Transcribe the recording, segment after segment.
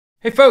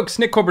Hey folks,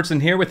 Nick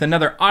Culbertson here with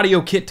another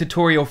AudioKit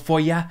tutorial for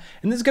ya,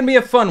 and this is going to be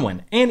a fun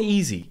one and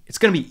easy. It's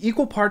going to be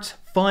equal parts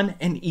fun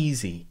and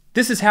easy.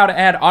 This is how to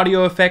add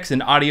audio effects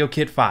in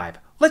AudioKit 5.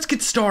 Let's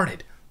get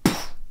started.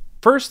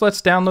 First,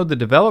 let's download the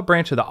develop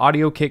branch of the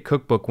AudioKit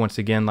cookbook once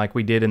again like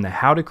we did in the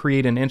How to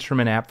Create an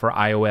Instrument app for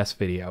iOS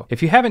video.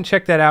 If you haven't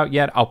checked that out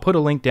yet, I'll put a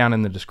link down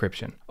in the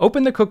description.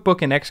 Open the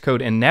cookbook in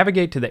Xcode and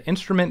navigate to the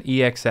instrument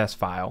EXS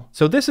file.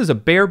 So this is a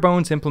bare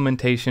bones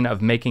implementation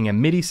of making a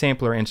MIDI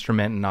sampler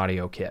instrument in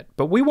AudioKit,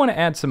 but we want to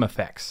add some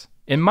effects.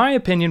 In my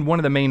opinion, one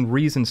of the main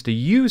reasons to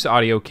use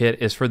AudioKit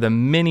is for the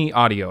mini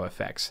audio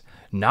effects.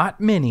 Not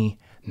many.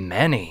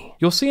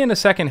 You'll see in a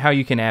second how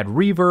you can add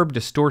reverb,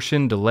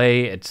 distortion,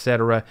 delay,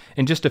 etc.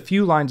 in just a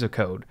few lines of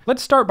code.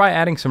 Let's start by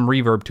adding some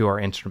reverb to our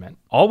instrument.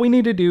 All we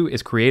need to do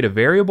is create a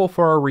variable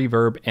for our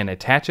reverb and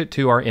attach it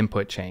to our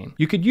input chain.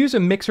 You could use a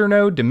mixer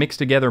node to mix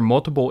together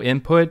multiple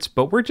inputs,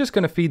 but we're just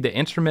going to feed the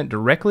instrument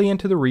directly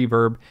into the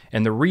reverb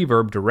and the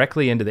reverb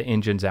directly into the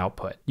engine's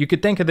output. You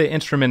could think of the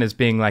instrument as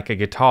being like a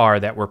guitar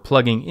that we're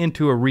plugging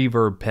into a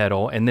reverb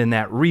pedal, and then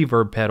that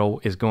reverb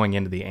pedal is going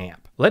into the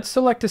amp. Let's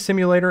select a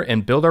simulator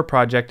and build our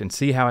project and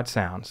see how it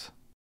sounds.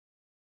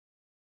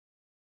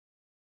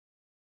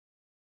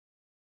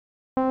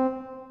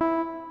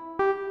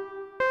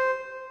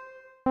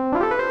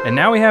 And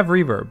now we have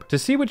reverb. To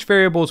see which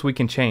variables we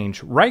can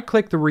change,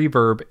 right-click the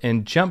reverb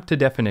and jump to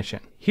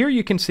definition. Here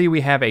you can see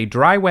we have a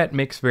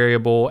dry-wet-mix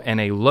variable and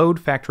a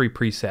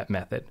loadFactoryPreset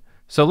method.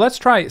 So let's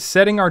try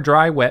setting our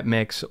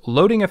dry-wet-mix,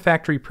 loading a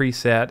factory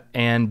preset,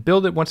 and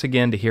build it once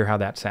again to hear how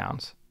that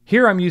sounds.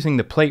 Here I'm using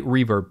the plate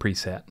reverb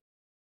preset.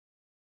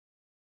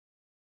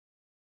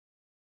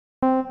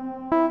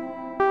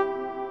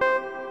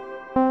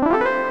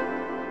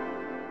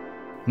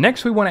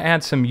 Next, we want to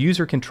add some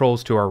user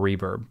controls to our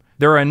reverb.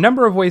 There are a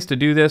number of ways to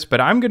do this,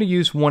 but I'm going to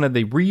use one of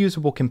the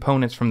reusable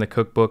components from the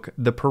cookbook,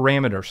 the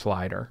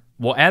ParameterSlider.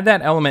 We'll add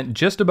that element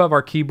just above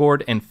our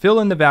keyboard and fill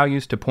in the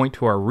values to point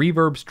to our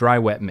reverb's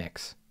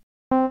dry-wet-mix.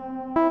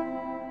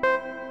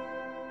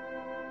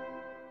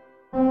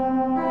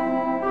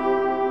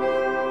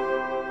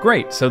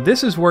 Great, so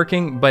this is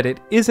working, but it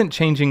isn't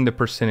changing the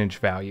percentage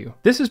value.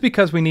 This is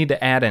because we need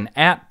to add an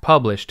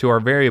 @publish to our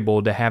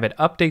variable to have it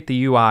update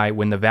the UI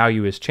when the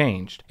value is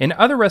changed. In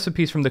other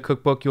recipes from the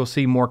cookbook, you'll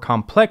see more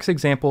complex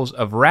examples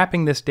of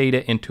wrapping this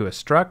data into a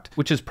struct,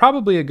 which is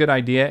probably a good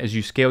idea as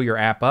you scale your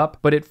app up,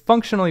 but it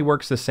functionally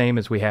works the same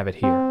as we have it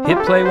here.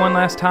 Hit play one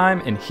last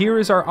time, and here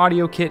is our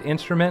AudioKit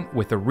instrument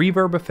with the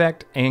reverb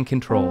effect and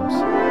controls.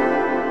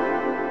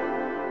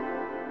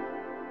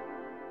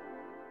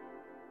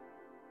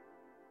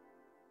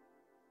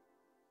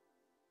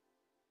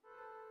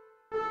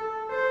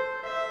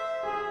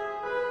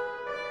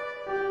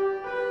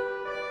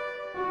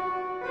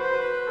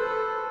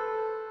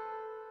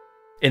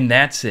 And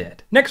that's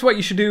it. Next, what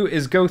you should do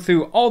is go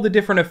through all the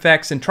different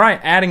effects and try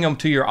adding them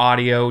to your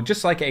audio,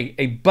 just like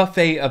a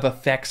buffet of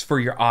effects for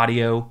your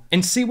audio,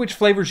 and see which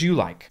flavors you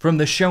like from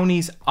the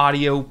Shoney's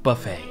Audio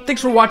Buffet.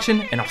 Thanks for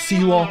watching, and I'll see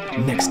you all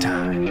next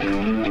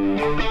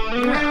time.